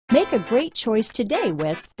Make a great choice today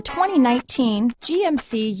with the 2019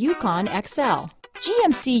 GMC Yukon XL.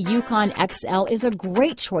 GMC Yukon XL is a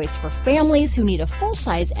great choice for families who need a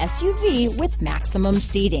full-size SUV with maximum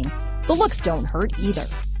seating. The looks don't hurt either.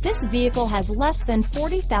 This vehicle has less than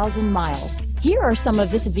 40,000 miles. Here are some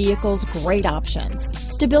of this vehicle's great options: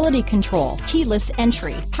 stability control, keyless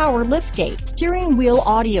entry, power liftgate, steering wheel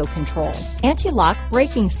audio controls, anti-lock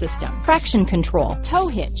braking system, traction control, tow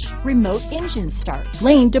hitch, remote engine start,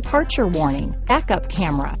 lane departure warning, backup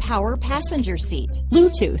camera, power passenger seat,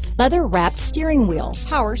 Bluetooth, leather-wrapped steering wheel,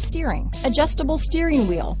 power steering, adjustable steering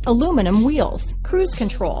wheel, aluminum wheels, cruise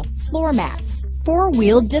control, floor mats,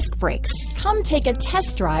 four-wheel disc brakes. Come take a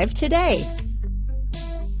test drive today.